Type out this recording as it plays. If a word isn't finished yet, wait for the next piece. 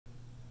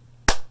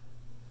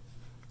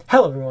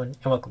Hello everyone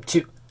and welcome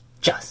to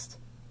Just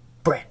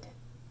Brandon.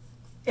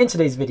 In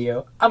today's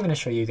video, I'm going to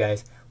show you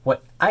guys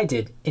what I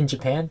did in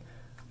Japan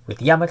with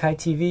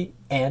YamakaiTV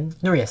and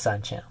Nerea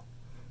san Channel.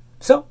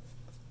 So,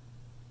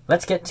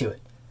 let's get to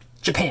it.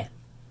 Japan,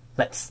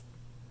 let's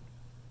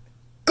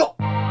go!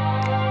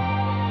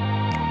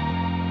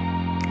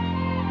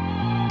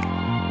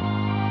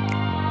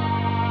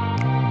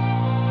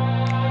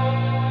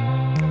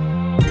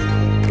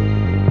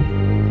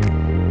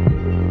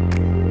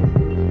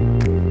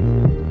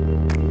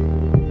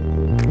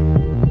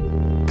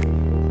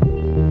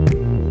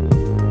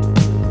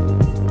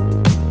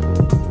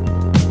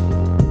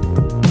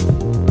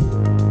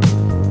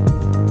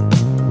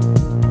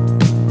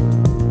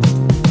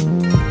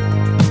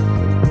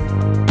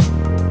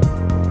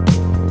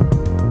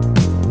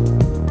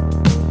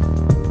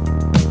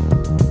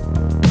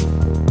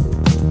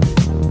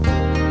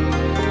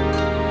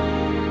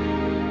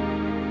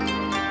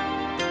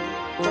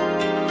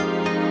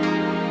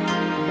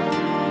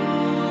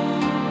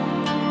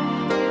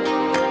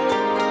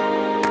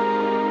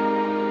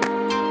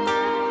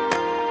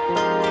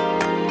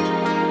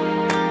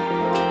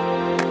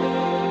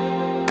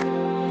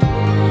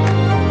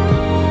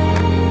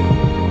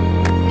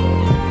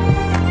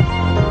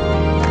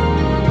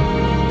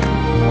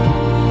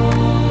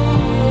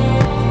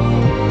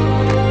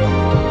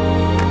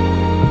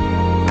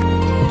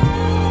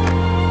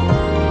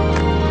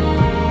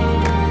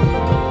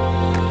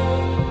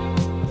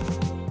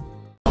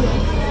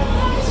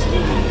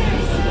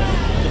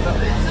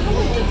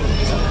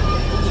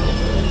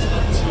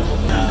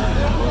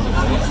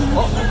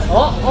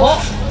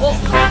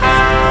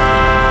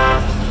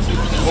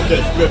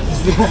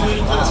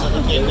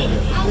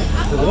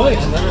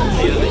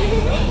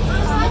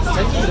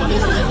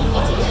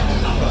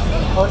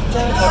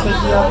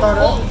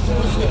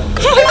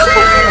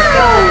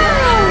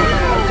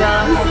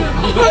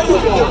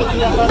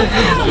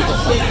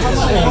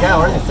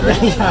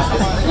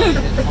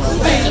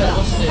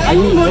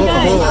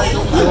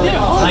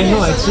 I know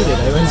I cheated. I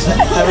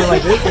went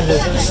like this and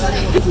this.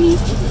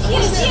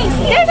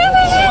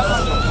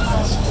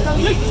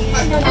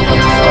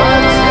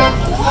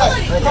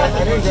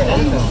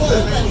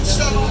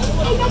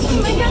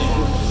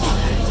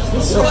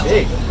 It's so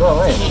big. Go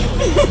away.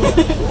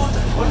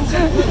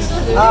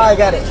 Oh, I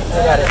got it.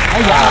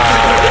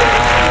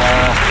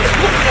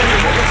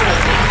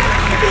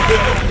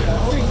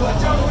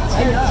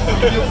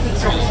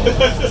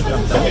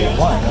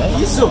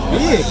 He's so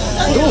big.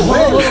 Go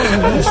away.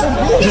 He's so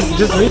big.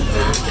 Just leave.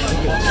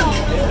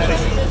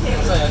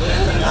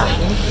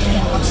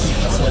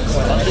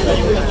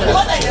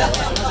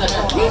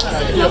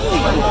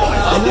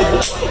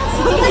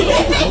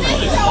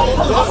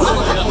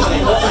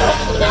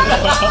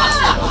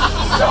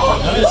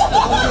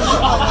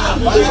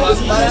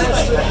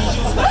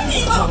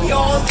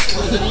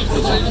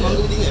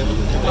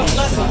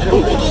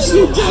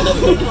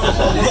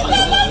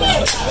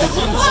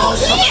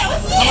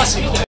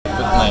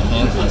 Put my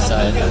hand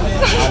inside.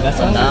 That's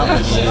all. Now,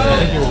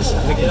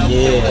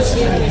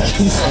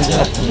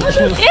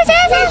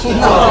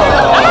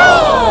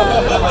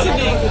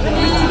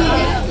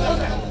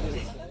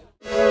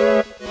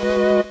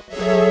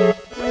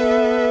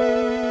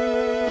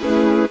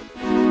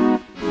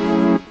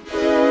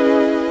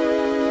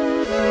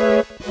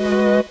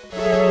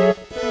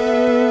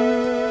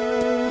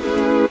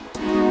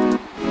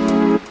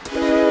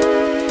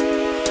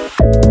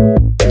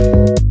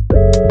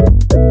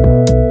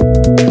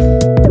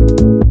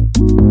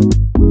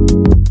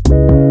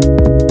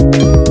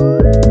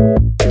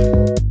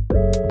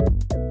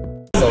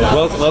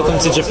 welcome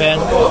to Japan.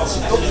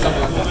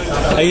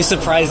 Are you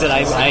surprised that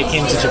I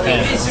came to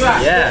Japan?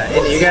 Yeah,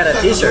 and you got a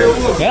t-shirt.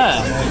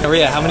 Yeah.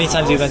 Maria, how many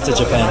times have you been to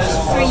Japan?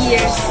 3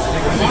 years.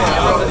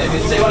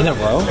 In a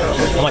row?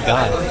 Oh my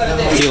god.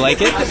 Do you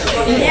like it?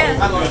 Yeah.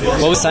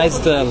 What besides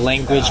the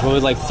language, what were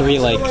like 3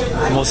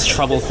 most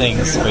trouble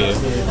things for you?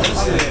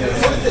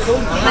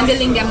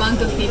 Handling the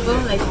amount of people,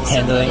 like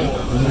Handling?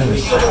 the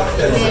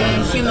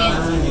humid.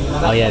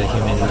 Oh yeah, the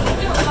humidity.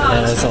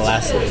 And what's the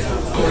last one?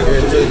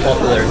 You're too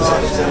popular.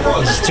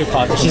 She's too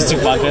popular. She's too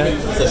popular?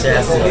 So she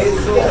has to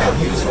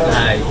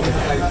hide.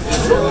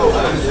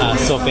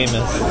 So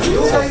famous.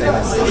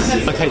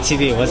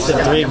 YamakaiTV, what's the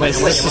 3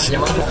 best things?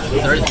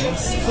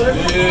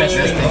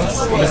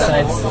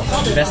 Besides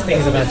best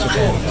things about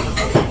Japan.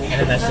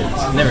 And that's it.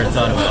 Never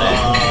thought about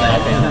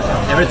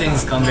it.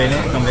 Everything's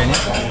convenient.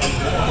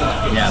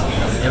 Yeah,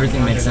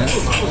 everything makes sense.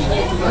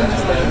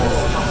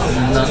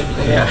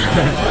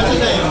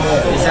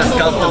 It's just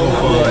comfortable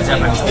for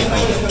Japanese people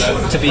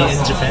To be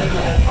in Japan?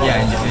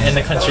 Yeah, in Japan. In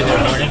the country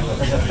they're born in?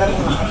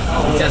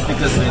 Just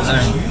because we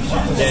learn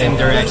the same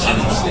direction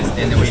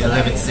and we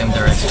live in the same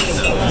direction,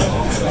 so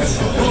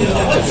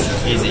it's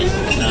easy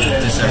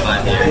to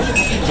survive here.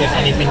 Do you have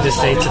anything to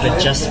say to the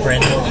Just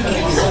Brandon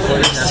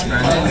supporters? Just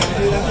Brandon.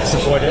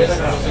 Supporters?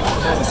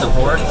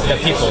 Support The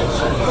people.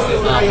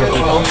 for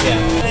people. Yeah.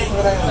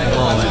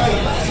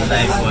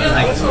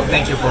 Like,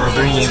 thank you for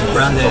bringing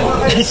Brandon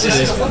to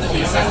this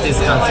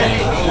country.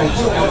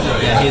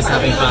 Yeah, he's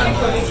having fun.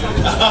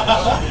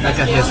 Look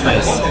at his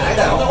face.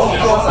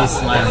 He's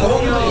smiling.